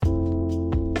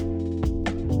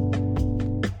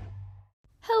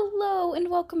Hello and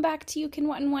welcome back to You Can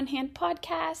What in One Hand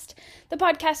podcast, the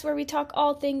podcast where we talk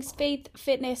all things faith,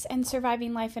 fitness, and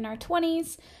surviving life in our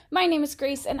 20s. My name is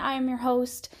Grace and I am your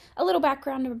host. A little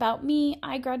background about me: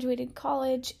 I graduated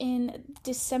college in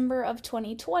December of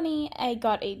 2020. I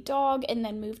got a dog and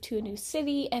then moved to a new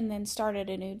city and then started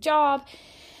a new job.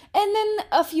 And then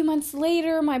a few months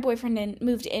later, my boyfriend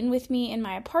moved in with me in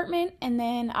my apartment, and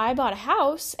then I bought a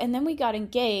house, and then we got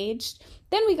engaged.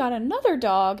 Then we got another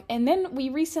dog, and then we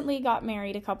recently got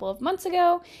married a couple of months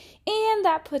ago, and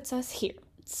that puts us here.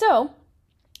 So,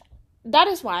 that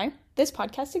is why this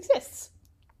podcast exists.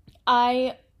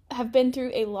 I have been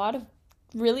through a lot of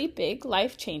really big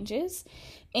life changes,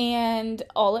 and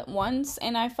all at once,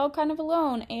 and I felt kind of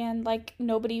alone, and like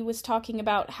nobody was talking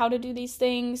about how to do these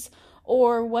things,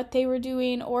 or what they were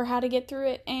doing, or how to get through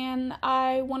it, and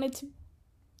I wanted to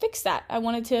fix that. I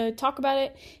wanted to talk about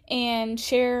it and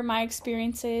share my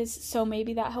experiences, so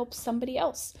maybe that helps somebody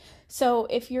else. So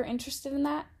if you're interested in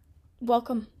that,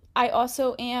 welcome. I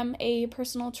also am a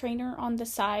personal trainer on the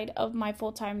side of my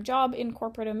full-time job in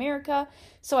corporate America,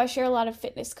 so I share a lot of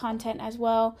fitness content as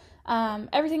well.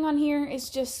 Everything on here is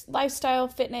just lifestyle,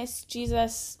 fitness,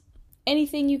 Jesus,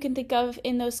 anything you can think of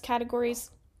in those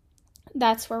categories.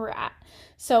 That's where we're at.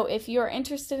 So if you're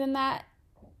interested in that,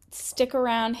 stick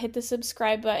around, hit the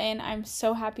subscribe button. I'm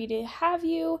so happy to have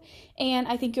you, and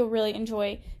I think you'll really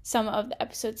enjoy some of the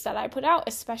episodes that I put out,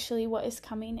 especially what is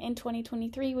coming in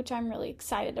 2023, which I'm really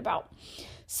excited about.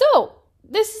 So,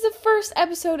 this is the first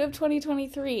episode of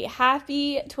 2023.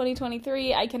 Happy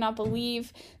 2023. I cannot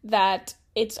believe that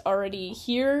it's already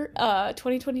here.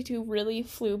 2022 really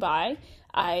flew by.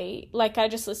 I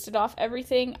just listed off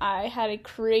everything. I had a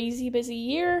crazy busy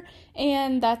year,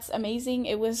 and that's amazing.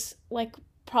 It was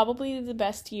probably the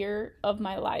best year of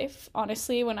my life,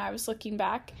 honestly, when I was looking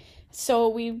back. So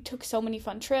we took so many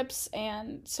fun trips,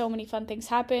 and so many fun things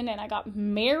happened, and I got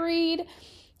married,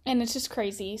 and it's just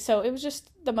crazy. So it was just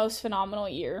the most phenomenal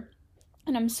year,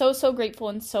 and I'm so grateful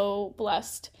and so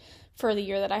blessed for the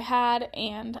year that I had,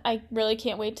 and I really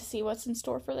can't wait to see what's in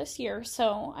store for this year.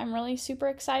 So I'm really super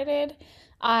excited.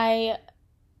 I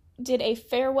did a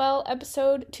farewell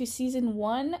episode to season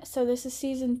 1, so this is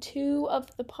season 2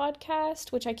 of the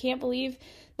podcast, which I can't believe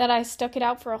that I stuck it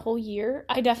out for a whole year.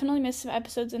 I definitely missed some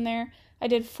episodes in there. I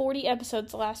did 40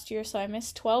 episodes last year, so I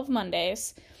missed 12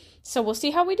 Mondays. So we'll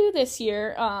see how we do this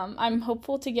year. I'm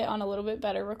hopeful to get on a little bit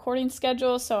better recording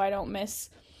schedule so I don't miss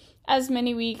as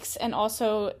many weeks, and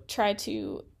also try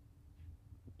to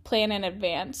plan in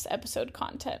advance episode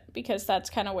content, because that's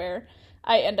kind of where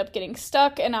I end up getting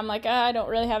stuck, and I'm like, I don't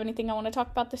really have anything I want to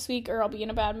talk about this week, or I'll be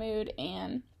in a bad mood,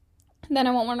 and then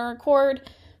I won't want to record.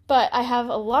 But I have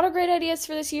a lot of great ideas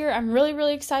for this year. I'm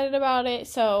really excited about it,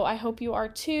 so I hope you are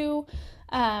too.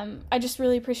 I just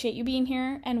really appreciate you being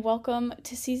here, and welcome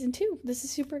to season 2. This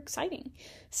is super exciting.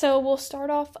 So we'll start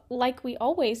off like we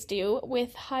always do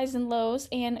with highs and lows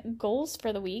and goals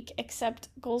for the week, except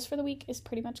goals for the week is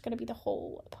pretty much going to be the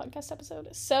whole podcast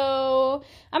episode. So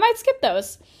I might skip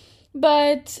those,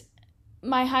 but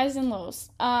my highs and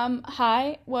lows.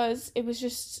 It was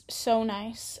just so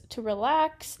nice to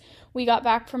relax. We got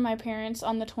back from my parents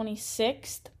on the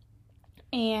 26th.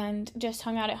 And just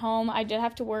hung out at home. I did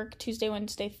have to work Tuesday,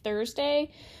 Wednesday,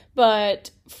 Thursday, but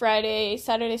Friday,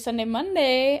 Saturday, Sunday,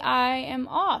 Monday, I am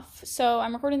off. So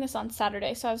I'm recording this on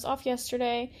Saturday, so I was off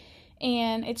yesterday,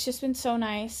 and it's just been so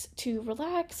nice to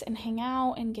relax and hang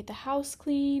out and get the house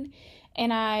clean,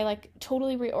 and I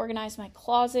totally reorganized my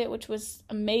closet, which was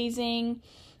amazing,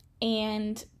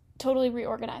 and totally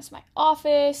reorganized my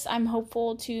office. I'm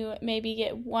hopeful to maybe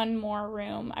get one more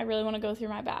room. I really want to go through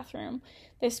my bathroom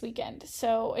this weekend.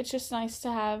 So it's just nice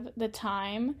to have the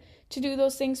time to do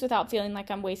those things without feeling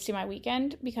like I'm wasting my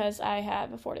weekend, because I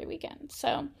have a 4-day weekend.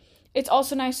 So it's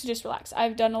also nice to just relax.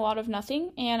 I've done a lot of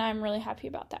nothing, and I'm really happy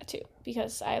about that too,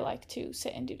 because I like to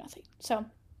sit and do nothing. So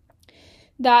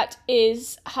that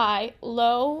is high.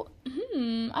 Low, I don't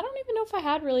even know if I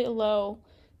had really a low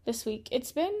this week.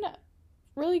 It's been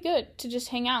really good to just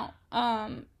hang out.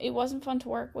 It wasn't fun to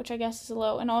work, which I guess is a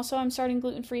low. And also I'm starting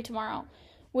gluten-free tomorrow,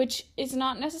 which is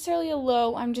not necessarily a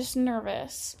low. I'm just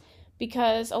nervous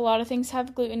because a lot of things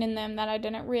have gluten in them that I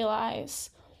didn't realize.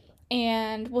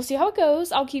 And we'll see how it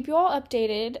goes. I'll keep you all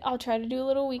updated. I'll try to do a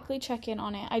little weekly check-in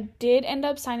on it. I did end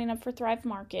up signing up for Thrive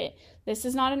Market. This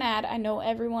is not an ad. I know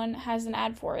everyone has an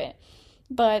ad for it,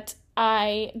 but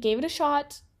I gave it a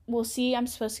shot. We'll see. I'm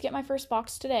supposed to get my first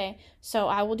box today, so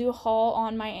I will do a haul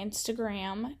on my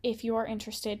Instagram if you are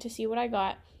interested to see what I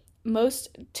got.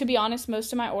 To be honest,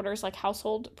 most of my orders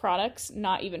household products,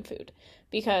 not even food,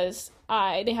 because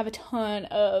they have a ton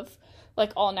of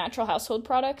all natural household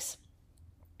products,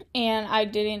 and I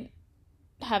didn't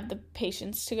have the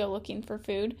patience to go looking for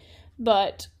food,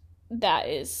 but that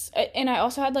is, and I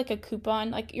also had like a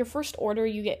coupon, like your first order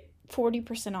you get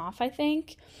 40% off, I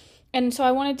think, and so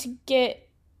I wanted to get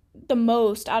the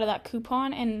most out of that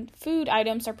coupon, and food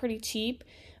items are pretty cheap,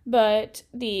 but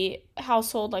the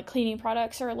household like cleaning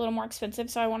products are a little more expensive,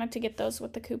 so I wanted to get those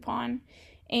with the coupon.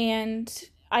 And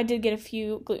I did get a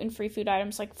few gluten-free food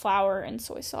items like flour and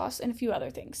soy sauce and a few other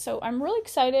things, so I'm really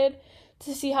excited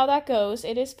to see how that goes.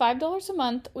 It is $5 a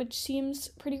month, which seems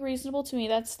pretty reasonable to me.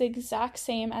 That's the exact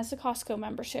same as the Costco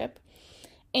membership.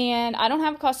 And I don't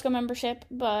have a Costco membership,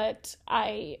 but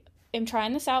I am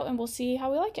trying this out and we'll see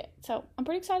how we like it. So I'm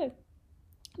pretty excited.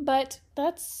 But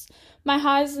that's my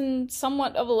highs and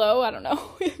somewhat of a low. I don't know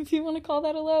if you want to call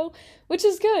that a low, which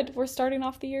is good. We're starting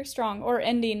off the year strong, or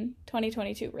ending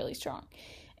 2022 really strong.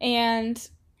 And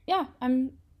yeah,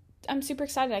 I'm super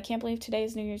excited. I can't believe today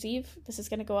is New Year's Eve. This is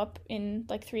going to go up in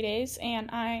like 3 days, and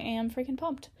I am freaking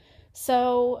pumped.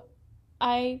 So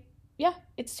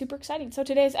it's super exciting. So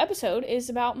today's episode is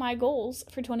about my goals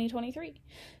for 2023.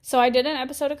 So I did an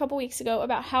episode a couple weeks ago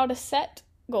about how to set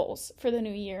goals for the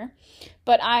new year,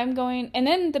 and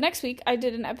then the next week I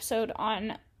did an episode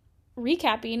on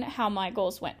recapping how my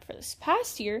goals went for this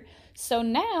past year. So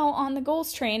now on the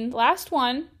goals train, last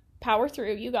one, power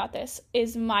through, you got this,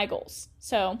 is my goals.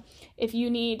 So if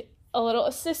you need a little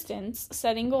assistance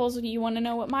setting goals, if you want to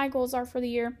know what my goals are for the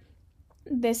year,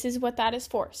 this is what that is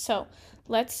for. So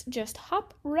let's just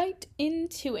hop right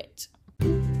into it.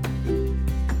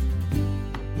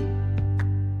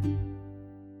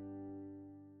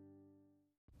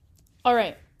 All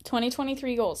right,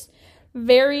 2023 goals.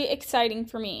 Very exciting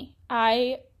for me.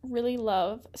 I really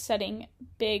love setting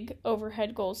big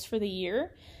overhead goals for the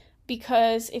year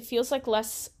because it feels like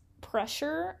less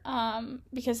pressure,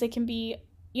 because they can be,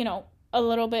 a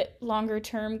little bit longer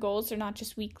term goals. They're not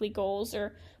just weekly goals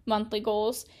or monthly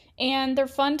goals. And they're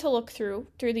fun to look through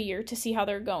the year to see how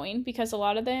they're going, because a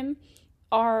lot of them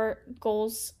are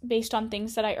goals based on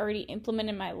things that I already implement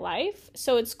in my life.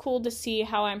 So it's cool to see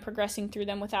how I'm progressing through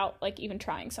them without like even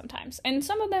trying sometimes. And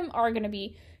some of them are going to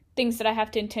be things that I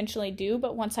have to intentionally do,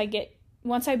 but once I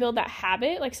build that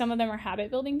habit, like some of them are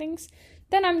habit building things,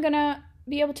 then I'm going to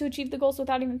be able to achieve the goals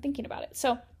without even thinking about it.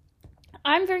 So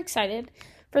I'm very excited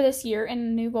for this year and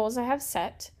the new goals I have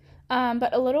set.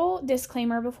 But a little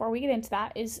disclaimer before we get into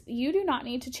that is you do not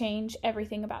need to change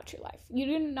everything about your life. You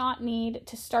do not need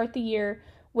to start the year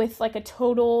with like a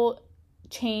total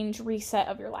change reset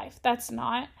of your life. That's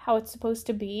not how it's supposed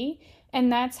to be. And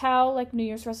that's how like New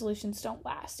Year's resolutions don't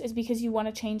last, is because you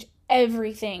want to change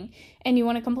everything and you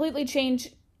want to completely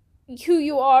change who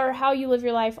you are, how you live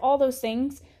your life, all those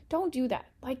things. Don't do that.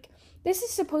 Like, this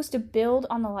is supposed to build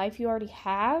on the life you already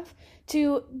have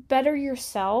to better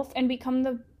yourself and become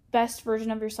the best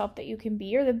version of yourself that you can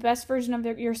be, or the best version of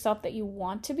yourself that you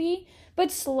want to be,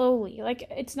 but slowly. Like,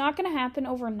 it's not going to happen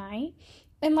overnight.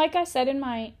 And like I said in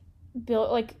my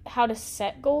how to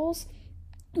set goals,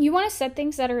 you want to set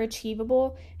things that are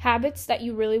achievable, habits that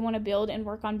you really want to build and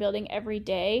work on building every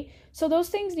day. So those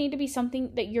things need to be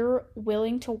something that you're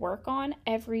willing to work on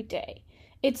every day.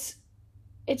 It's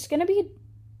going to be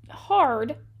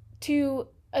hard to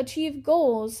achieve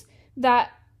goals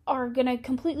that are going to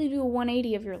completely do a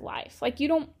 180 of your life. Like, you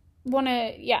don't want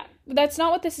to, that's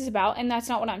not what this is about. And that's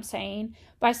not what I'm saying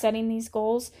by setting these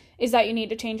goals, is that you need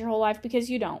to change your whole life, because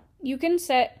you don't. You can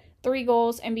set 3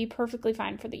 goals and be perfectly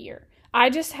fine for the year. I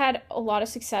just had a lot of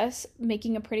success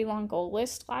making a pretty long goal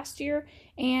list last year,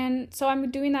 and so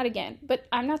I'm doing that again. But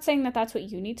I'm not saying that that's what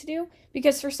you need to do,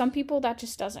 because for some people that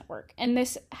just doesn't work. And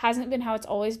this hasn't been how it's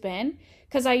always been,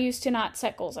 because I used to not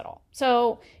set goals at all.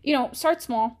 So, start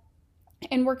small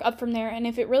and work up from there. And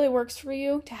if it really works for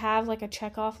you to have like a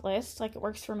check off list, like it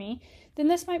works for me, then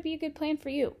this might be a good plan for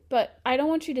you. But I don't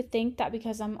want you to think that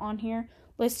because I'm on here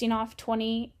listing off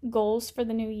 20 goals for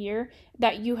the new year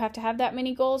that you have to have that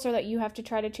many goals, or that you have to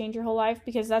try to change your whole life,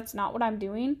 because that's not what I'm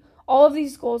doing. All of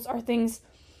these goals are things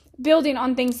building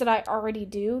on things that I already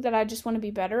do that I just want to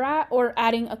be better at, or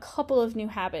adding a couple of new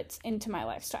habits into my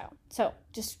lifestyle. So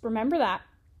just remember that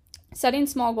setting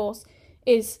small goals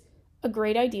is a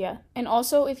great idea. And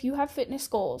also, if you have fitness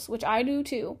goals, which I do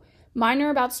too, mine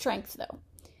are about strength though.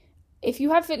 If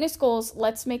you have fitness goals,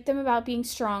 let's make them about being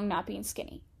strong, not being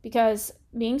skinny. Because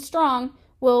being strong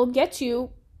will get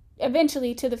you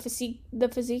eventually to the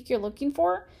physique you're looking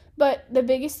for. But the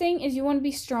biggest thing is you want to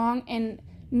be strong and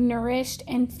nourished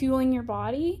and fueling your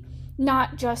body,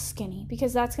 not just skinny,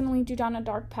 because that's going to lead you down a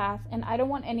dark path. And I don't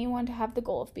want anyone to have the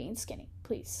goal of being skinny,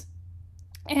 please.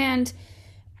 And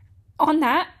on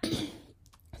that,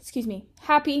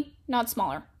 happy, not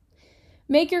smaller.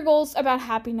 Make your goals about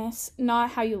happiness, not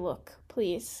how you look.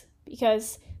 please,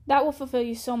 because that will fulfill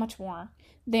you so much more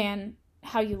than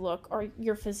how you look or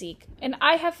your physique. And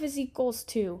I have physique goals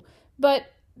too, but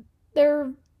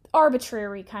they're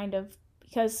arbitrary kind of,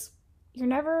 because you're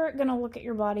never going to look at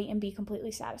your body and be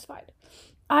completely satisfied.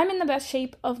 I'm in the best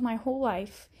shape of my whole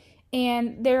life,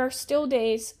 and there are still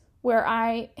days where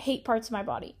I hate parts of my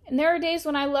body. And there are days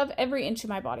when I love every inch of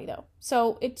my body though.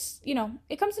 So it's,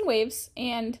 it comes in waves,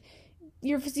 and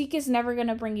your physique is never going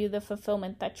to bring you the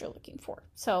fulfillment that you're looking for.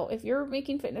 So if you're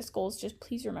making fitness goals, just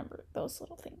please remember those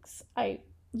little things.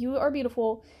 You are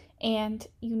beautiful, and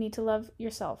you need to love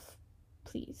yourself,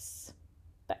 please.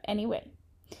 But anyway,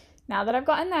 now that I've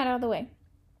gotten that out of the way,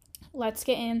 let's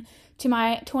get into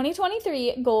my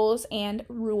 2023 goals and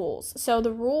rules. So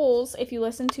the rules, if you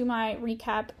listen to my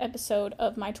recap episode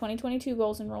of my 2022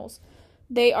 goals and rules,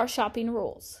 they are shopping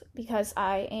rules, because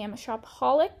I am a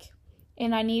shopaholic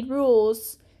and I need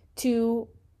rules to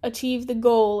achieve the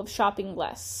goal of shopping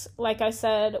less. Like I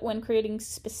said, when creating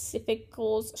specific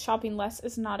goals, shopping less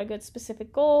is not a good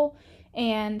specific goal,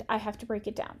 and I have to break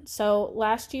it down. So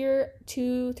last year,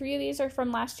 3 of these are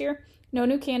from last year. No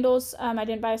new candles. I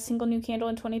didn't buy a single new candle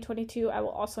in 2022. I will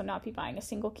also not be buying a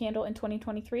single candle in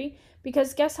 2023,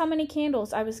 because guess how many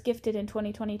candles I was gifted in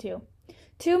 2022?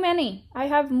 Too many. I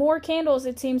have more candles,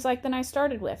 it seems like, than I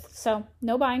started with. So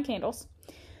no buying candles.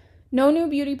 No new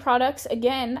beauty products.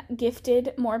 Again,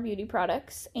 gifted more beauty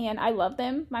products, and I love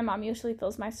them. My mom usually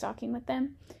fills my stocking with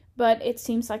them, but it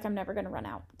seems like I'm never going to run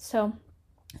out. So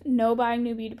no buying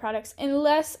new beauty products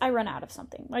unless I run out of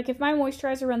something. Like if my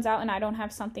moisturizer runs out and I don't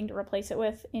have something to replace it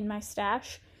with in my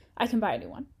stash, I can buy a new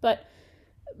one. But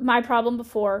my problem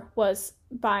before was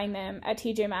buying them at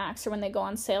TJ Maxx, or when they go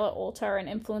on sale at Ulta, or an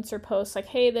influencer posts like,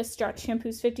 hey, this dry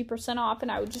shampoo's 50% off,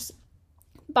 and I would just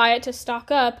buy it to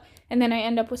stock up, and then I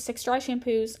end up with 6 dry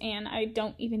shampoos, and I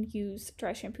don't even use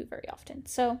dry shampoo very often.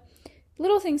 So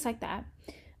little things like that.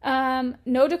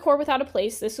 No decor without a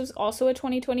place. This was also a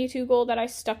 2022 goal that I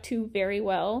stuck to very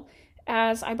well,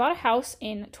 as I bought a house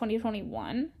in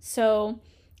 2021. So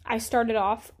I started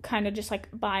off kind of just like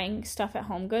buying stuff at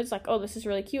HomeGoods, like, oh, this is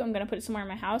really cute, I'm going to put it somewhere in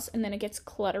my house, and then it gets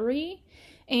cluttery,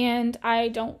 and I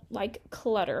don't like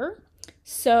clutter.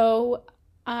 So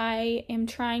I am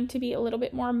trying to be a little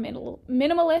bit more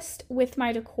minimalist with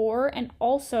my decor, and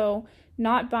also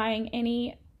not buying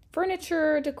any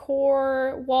furniture,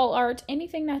 decor, wall art,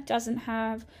 anything that doesn't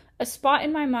have a spot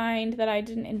in my mind that I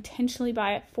didn't intentionally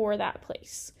buy it for that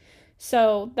place.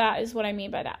 So that is what I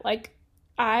mean by that. Like,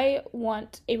 I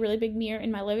want a really big mirror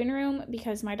in my living room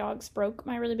because my dogs broke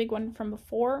my really big one from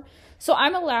before. So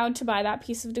I'm allowed to buy that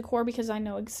piece of decor because I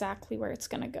know exactly where it's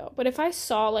going to go. But if I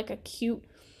saw like a cute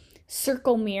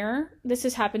circle mirror, this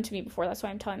has happened to me before, that's why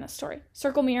I'm telling this story.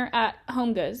 Circle mirror at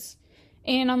HomeGoods.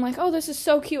 And I'm like, oh, this is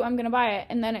so cute, I'm going to buy it.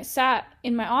 And then it sat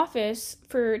in my office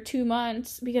for 2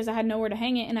 months because I had nowhere to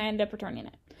hang it, and I ended up returning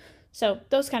it. So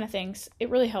those kind of things,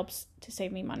 it really helps to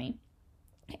save me money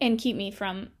and keep me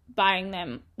from buying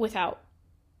them without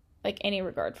like any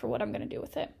regard for what I'm going to do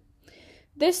with it.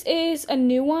 This is a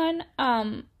new one.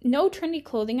 No trendy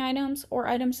clothing items or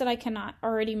items that I cannot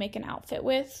already make an outfit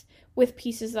with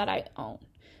pieces that I own.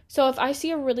 So if I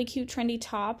see a really cute trendy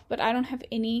top, but I don't have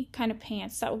any kind of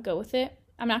pants that would go with it,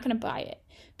 I'm not going to buy it.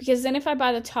 Because then if I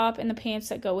buy the top and the pants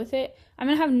that go with it, I'm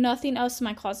going to have nothing else in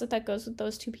my closet that goes with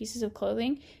those 2 pieces of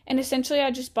clothing. And essentially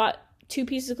I just bought 2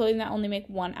 pieces of clothing that only make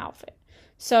one outfit.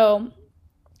 So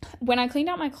when I cleaned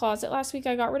out my closet last week,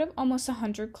 I got rid of almost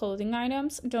 100 clothing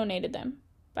items, donated them,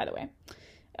 by the way.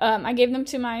 I gave them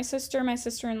to my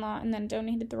sister-in-law, and then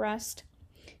donated the rest.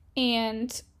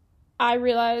 And I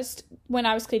realized when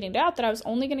I was cleaning it out that I was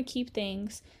only going to keep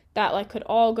things that like could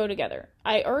all go together.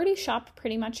 I already shopped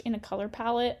pretty much in a color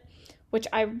palette, which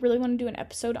I really want to do an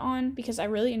episode on because I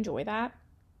really enjoy that.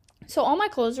 So all my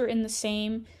clothes are in the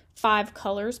same 5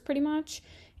 colors pretty much,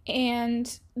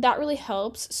 and that really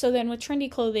helps. So then with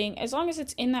trendy clothing, as long as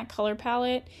it's in that color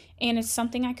palette and it's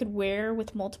something I could wear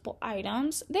with multiple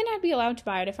items, then I'd be allowed to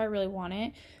buy it if I really want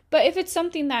it. But if it's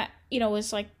something that,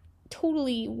 is like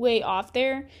totally way off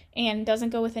there and doesn't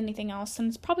go with anything else, then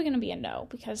it's probably going to be a no,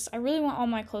 because I really want all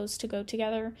my clothes to go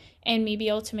together and me be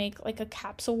able to make like a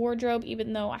capsule wardrobe,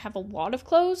 even though I have a lot of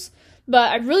clothes,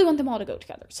 but I really want them all to go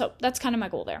together. So that's kind of my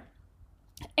goal there.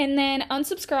 And then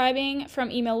unsubscribing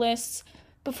from email lists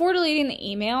before deleting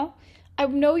the email. I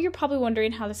know you're probably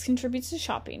wondering how this contributes to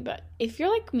shopping, but if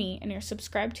you're like me and you're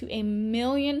subscribed to a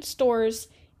million stores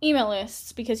email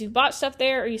lists because you bought stuff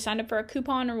there or you signed up for a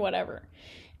coupon or whatever,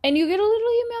 and you get a little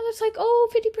email that's like, oh,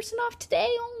 50% off today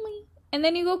only. And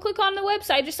then you go click on the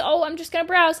website, I'm just going to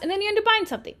browse. And then you end up buying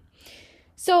something.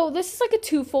 So this is like a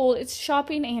twofold. It's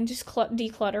shopping and just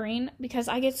decluttering because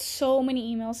I get so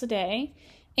many emails a day.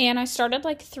 And I started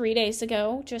like 3 days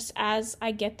ago. Just as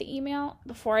I get the email,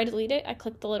 before I delete it, I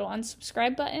click the little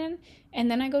unsubscribe button and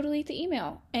then I go delete the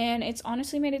email. And it's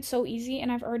honestly made it so easy,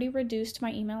 and I've already reduced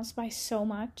my emails by so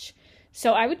much.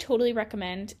 So I would totally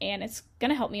recommend, and it's going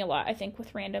to help me a lot, I think,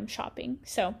 with random shopping.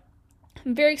 So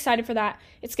I'm very excited for that.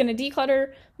 It's going to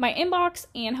declutter my inbox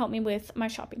and help me with my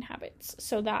shopping habits.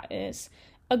 So that is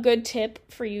a good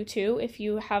tip for you too. If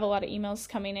you have a lot of emails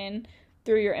coming in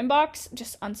through your inbox,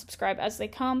 just unsubscribe as they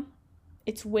come.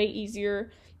 It's way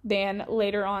easier than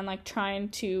later on like trying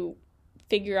to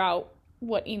figure out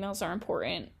what emails are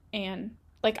important. And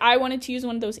like I wanted to use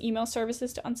one of those email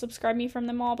services to unsubscribe me from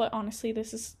them all, but honestly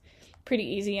this is pretty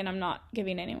easy and I'm not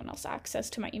giving anyone else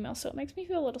access to my email, so it makes me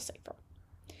feel a little safer.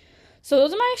 So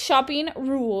those are my shopping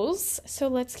rules. So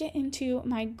let's get into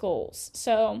my goals.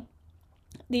 So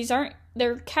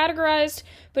they're categorized,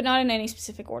 but not in any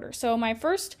specific order. So my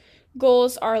first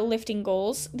goals are lifting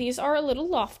goals. These are a little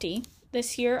lofty.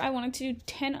 This year I wanted to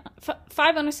do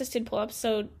 5 unassisted pull-ups.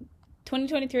 So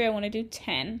 2023 I want to do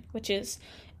 10, which is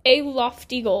a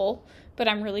lofty goal, but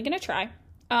I'm really going to try.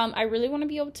 I really want to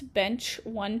be able to bench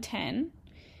 110.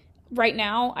 Right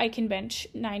now, I can bench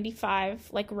 95,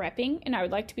 like, repping, and I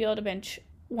would like to be able to bench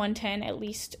 110 at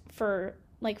least for,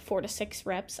 like, 4 to 6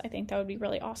 reps. I think that would be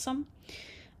really awesome.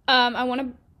 I want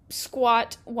to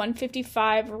squat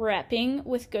 155 repping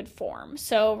with good form.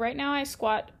 So right now, I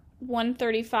squat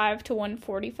 135 to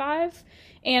 145,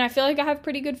 and I feel like I have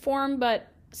pretty good form, but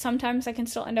sometimes I can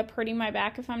still end up hurting my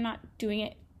back if I'm not doing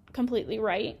it completely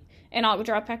right, and I'll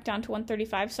drop back down to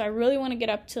 135. So I really want to get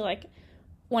up to, like,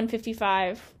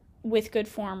 155 with good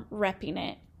form, repping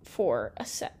it for a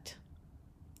set.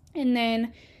 And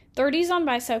then 30s on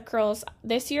bicep curls.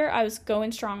 This year I was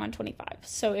going strong on 25.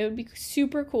 So it would be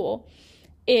super cool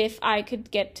if I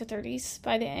could get to 30s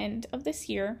by the end of this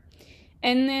year.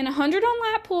 And then 100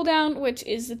 on lat pull down, which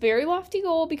is a very lofty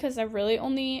goal because I really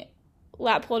only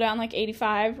lat pull down like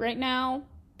 85 right now.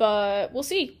 But we'll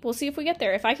see. We'll see if we get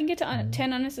there. If I can get to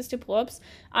 10 unassisted pull-ups,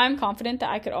 I'm confident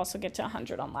that I could also get to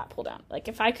 100 on lat pull down. Like,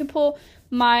 if I could pull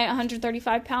my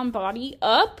 135-pound body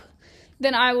up,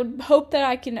 then I would hope that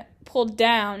I can pull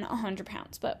down 100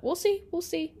 pounds. But we'll see. We'll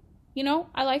see. You know,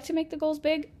 I like to make the goals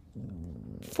big.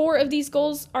 4 of these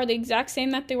goals are the exact same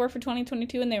that they were for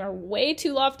 2022, and they were way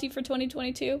too lofty for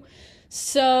 2022.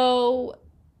 So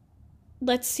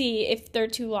let's see if they're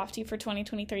too lofty for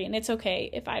 2023, and it's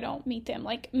okay if I don't meet them.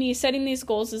 Like, me setting these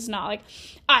goals is not like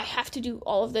I have to do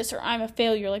all of this or I'm a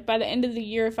failure. Like, by the end of the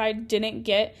year, if I didn't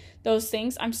get those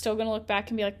things, I'm still going to look back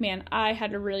and be like, man, I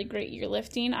had a really great year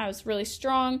lifting. I was really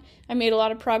strong. I made a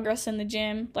lot of progress in the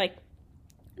gym. Like,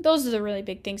 those are the really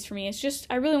big things for me. It's just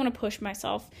I really want to push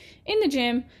myself in the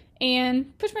gym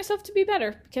and push myself to be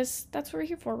better, because that's what we're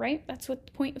here for, right? That's what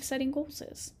the point of setting goals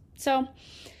is. So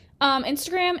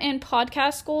Instagram and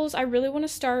podcast goals. I really want to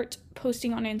start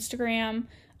posting on Instagram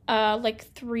like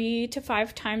 3 to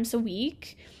 5 times a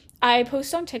week. I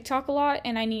post on TikTok a lot,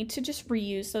 and I need to just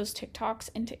reuse those TikToks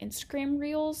into Instagram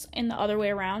reels and the other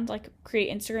way around, like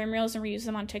create Instagram reels and reuse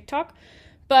them on TikTok.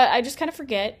 But I just kind of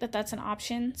forget that that's an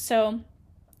option. So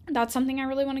that's something I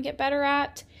really want to get better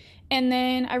at. And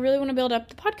then I really want to build up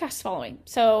the podcast following.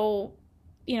 So,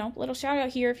 you know, little shout out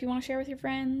here if you want to share with your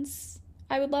friends.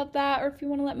 I would love that. Or if you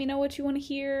want to let me know what you want to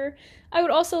hear, I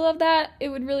would also love that. It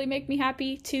would really make me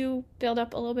happy to build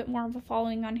up a little bit more of a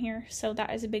following on here. So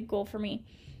that is a big goal for me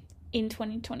in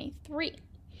 2023.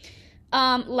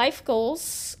 Life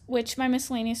goals, which my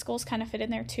miscellaneous goals kind of fit in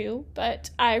there too, but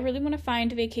I really want to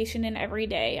find vacation in every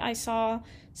day. I saw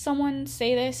someone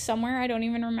say this somewhere, I don't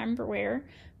even remember where,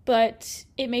 but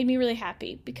it made me really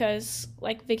happy because,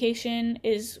 like, vacation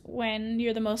is when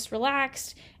you're the most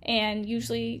relaxed and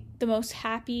usually the most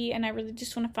happy, and I really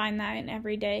just want to find that in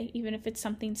every day, even if it's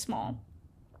something small.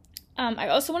 I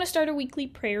also want to start a weekly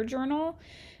prayer journal.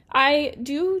 I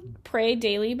do pray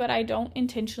daily, but I don't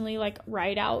intentionally, like,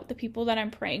 write out the people that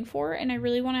I'm praying for, and I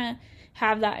really want to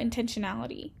have that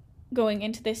intentionality going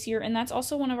into this year, and that's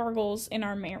also one of our goals in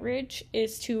our marriage,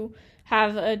 is to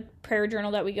have a prayer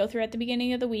journal that we go through at the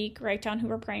beginning of the week, write down who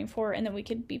we're praying for, and then we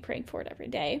could be praying for it every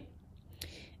day.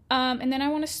 And then I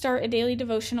want to start a daily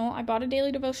devotional. I bought a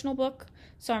daily devotional book,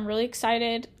 so I'm really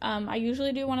excited. I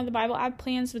usually do one of the Bible app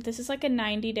plans, but this is like a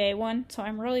 90-day one, so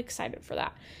I'm really excited for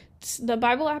that. The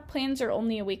Bible app plans are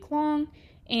only a week long,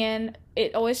 and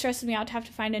it always stresses me out to have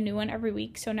to find a new one every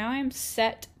week, so now I'm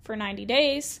set for 90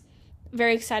 days.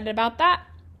 Very excited about that.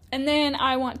 And then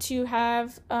I want to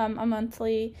have a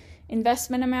monthly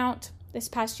investment amount. This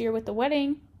past year with the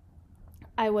wedding,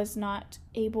 I was not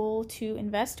able to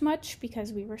invest much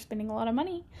because we were spending a lot of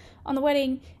money on the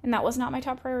wedding, and that was not my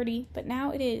top priority, but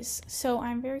now it is. So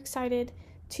I'm very excited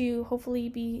to hopefully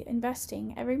be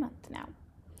investing every month now.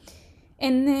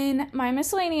 And then my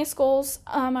miscellaneous goals,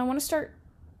 I want to start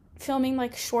filming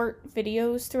like short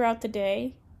videos throughout the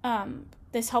day.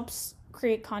 This helps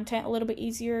create content a little bit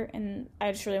easier, and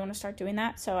I just really want to start doing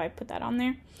that, so I put that on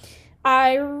there.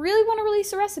 I really want to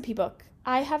release a recipe book.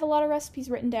 I have a lot of recipes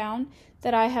written down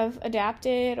that I have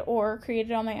adapted or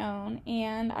created on my own,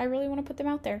 and I really want to put them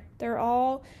out there. They're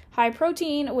all high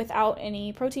protein without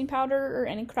any protein powder or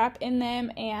any crap in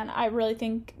them, and I really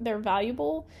think they're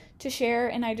valuable to share,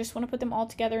 and I just want to put them all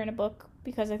together in a book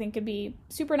because I think it'd be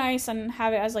super nice and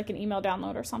have it as like an email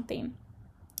download or something.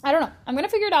 I don't know. I'm going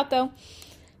to figure it out though.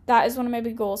 That is one of my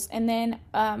big goals. And then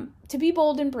to be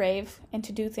bold and brave and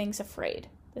to do things afraid.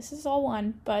 This is all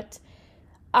one, but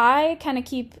I kind of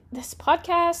keep this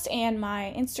podcast and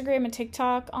my Instagram and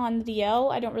TikTok on the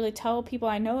DL. I don't really tell people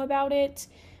I know about it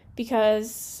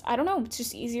because, I don't know, it's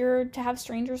just easier to have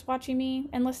strangers watching me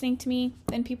and listening to me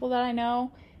than people that I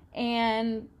know,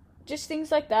 and just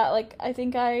things like that. Like, I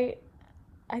think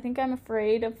I'm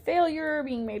afraid of failure,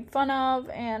 being made fun of,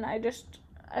 and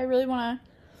I really want to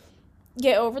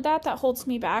get over that holds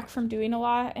me back from doing a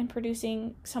lot and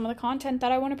producing some of the content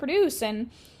that I want to produce.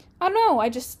 And I don't know,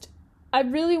 I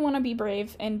really want to be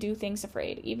brave and do things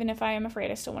afraid. Even if I am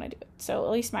afraid, I still want to do it. So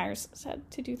Elise Myers said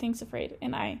to do things afraid,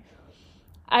 and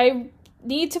I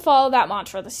need to follow that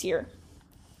mantra this year.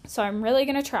 So I'm really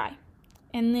going to try.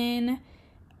 And then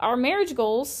our marriage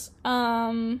goals,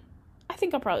 I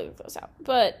think I'll probably leave those out,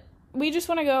 but we just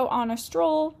want to go on a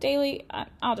stroll daily.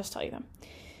 I'll just tell you them.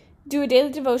 Do a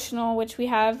daily devotional, which we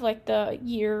have like the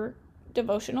year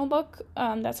devotional book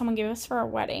that someone gave us for our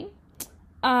wedding.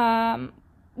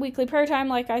 Weekly prayer time,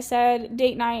 like I said.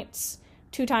 Date nights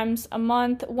 2 times a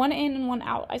month, 1 in and 1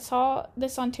 out. I saw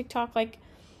this on TikTok, like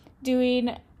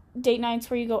doing date nights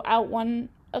where you go out one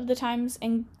of the times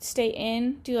and stay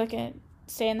in, do like a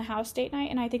stay in the house date night,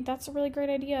 and I think that's a really great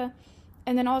idea.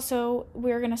 And then also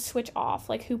we're going to switch off,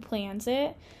 like who plans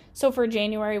it. So for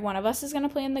January, one of us is going to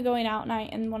plan the going out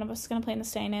night and one of us is going to plan the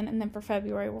staying in, and then for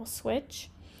February we'll switch.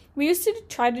 We used to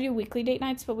try to do weekly date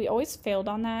nights, but we always failed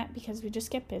on that because we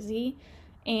just get busy.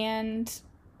 And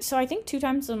so I think 2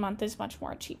 times a month is much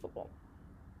more achievable.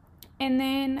 And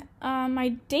then my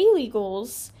daily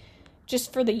goals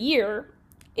just for the year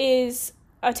is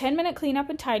a 10-minute cleanup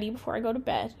and tidy before I go to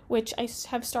bed, which I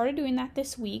have started doing that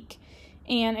this week,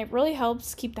 and it really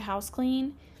helps keep the house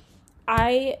clean.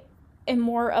 I am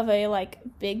more of a like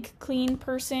big clean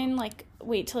person, like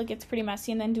wait till it gets pretty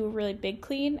messy and then do a really big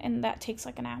clean, and that takes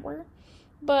like an hour.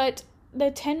 But the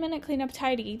 10-minute cleanup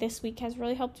tidy this week has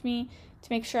really helped me to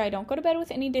make sure I don't go to bed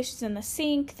with any dishes in the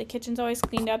sink. The kitchen's always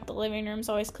cleaned up, the living room's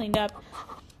always cleaned up,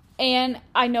 and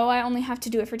I know I only have to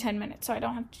do it for 10 minutes, so I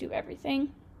don't have to do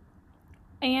everything.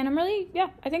 And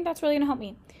I think that's really gonna help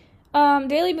me.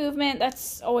 Daily movement,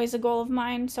 that's always a goal of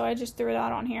mine, so I just threw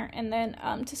that on here. And then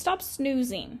to stop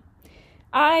snoozing.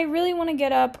 I really want to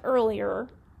get up earlier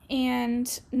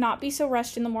and not be so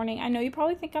rushed in the morning. I know you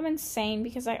probably think I'm insane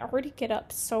because I already get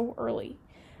up so early,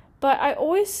 but I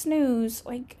always snooze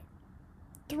like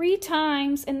 3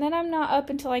 times, and then I'm not up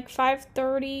until like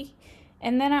 5:30,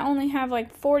 and then I only have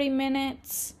like 40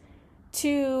 minutes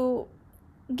to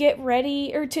get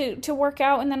ready or to work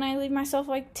out, and then I leave myself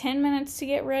like 10 minutes to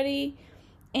get ready,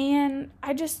 and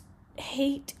I just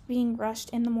hate being rushed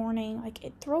in the morning. Like,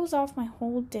 it throws off my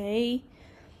whole day.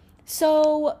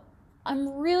 So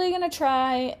I'm really going to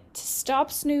try to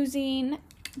stop snoozing,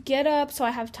 get up so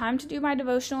I have time to do my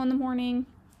devotional in the morning.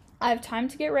 I have time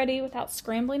to get ready without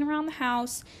scrambling around the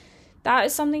house. That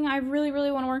is something I really,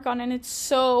 really want to work on, and it's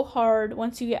so hard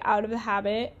once you get out of the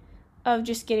habit of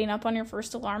just getting up on your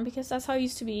first alarm, because that's how it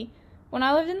used to be. When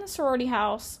I lived in the sorority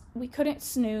house, we couldn't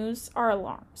snooze our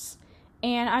alarms,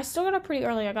 and I still got up pretty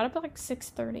early. I got up at like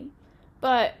 6:30,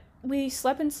 but we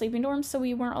slept in sleeping dorms, so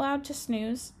we weren't allowed to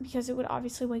snooze because it would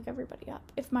obviously wake everybody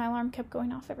up if my alarm kept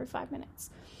going off every 5 minutes.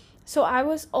 So I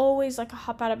was always like a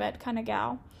hop out of bed kind of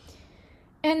gal.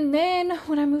 And then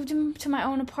when I moved into my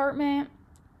own apartment,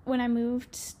 when I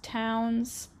moved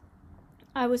towns,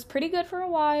 I was pretty good for a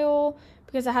while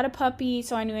because I had a puppy,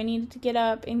 so I knew I needed to get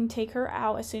up and take her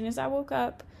out as soon as I woke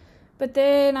up. But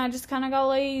then I just kind of got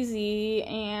lazy,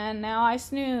 and now I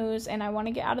snooze, and I want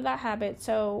to get out of that habit.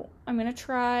 So I'm going to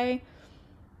try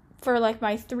for like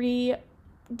my 3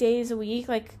 days a week,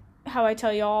 like how I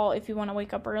tell y'all, if you want to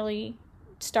wake up early,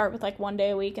 start with like 1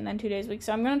 day a week and then 2 days a week.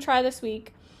 So I'm going to try this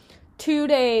week 2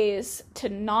 days to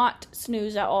not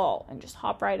snooze at all and just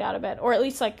hop right out of bed, or at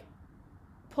least like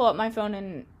pull up my phone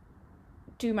and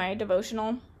do my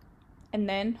devotional and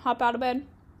then hop out of bed,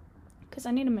 because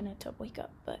I need a minute to wake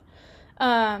up. But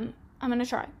I'm going to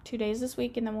try 2 days this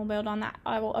week, and then we'll build on that.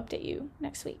 I will update you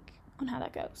next week on how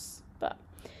that goes. But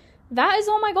that is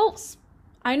all my goals.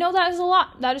 I know that is a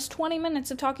lot. That is 20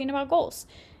 minutes of talking about goals.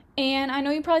 And I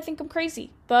know you probably think I'm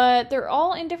crazy, but they're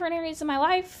all in different areas of my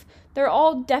life. They're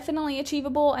all definitely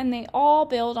achievable, and they all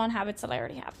build on habits that I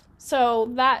already have.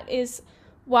 So that is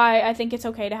why I think it's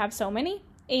okay to have so many.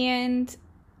 And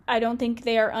I don't think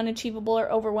they are unachievable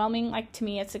or overwhelming. Like, to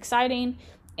me, it's exciting.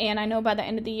 And I know by the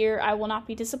end of the year, I will not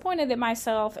be disappointed at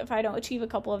myself if I don't achieve a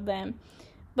couple of them.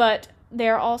 But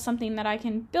they're all something that I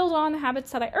can build on, the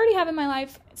habits that I already have in my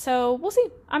life. So we'll see.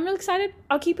 I'm really excited.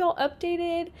 I'll keep y'all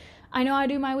updated. I know I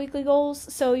do my weekly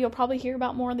goals, so you'll probably hear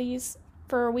about more of these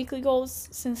for weekly goals,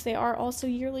 since they are also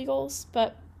yearly goals.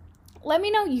 But let me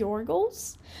know your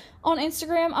goals on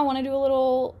Instagram. I want to do a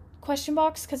little question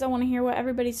box, because I want to hear what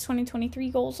everybody's 2023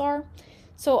 goals are.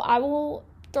 So I will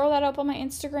throw that up on my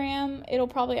Instagram. It'll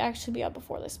probably actually be up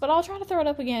before this, but I'll try to throw it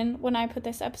up again when I put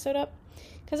this episode up,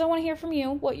 because I want to hear from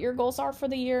you what your goals are for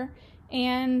the year.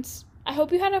 And I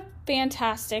hope you had a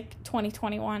fantastic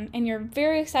 2021 and you're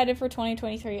very excited for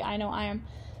 2023. I know I am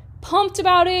pumped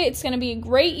about it. It's going to be a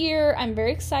great year. I'm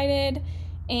very excited,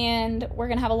 and we're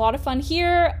going to have a lot of fun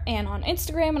here and on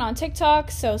Instagram and on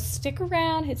TikTok. So stick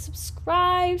around, hit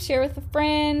subscribe, share with a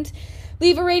friend,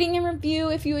 leave a rating and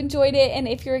review if you enjoyed it. And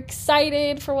if you're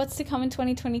excited for what's to come in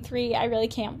 2023, I really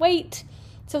can't wait.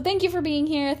 So thank you for being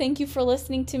here. Thank you for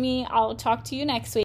listening to me. I'll talk to you next week.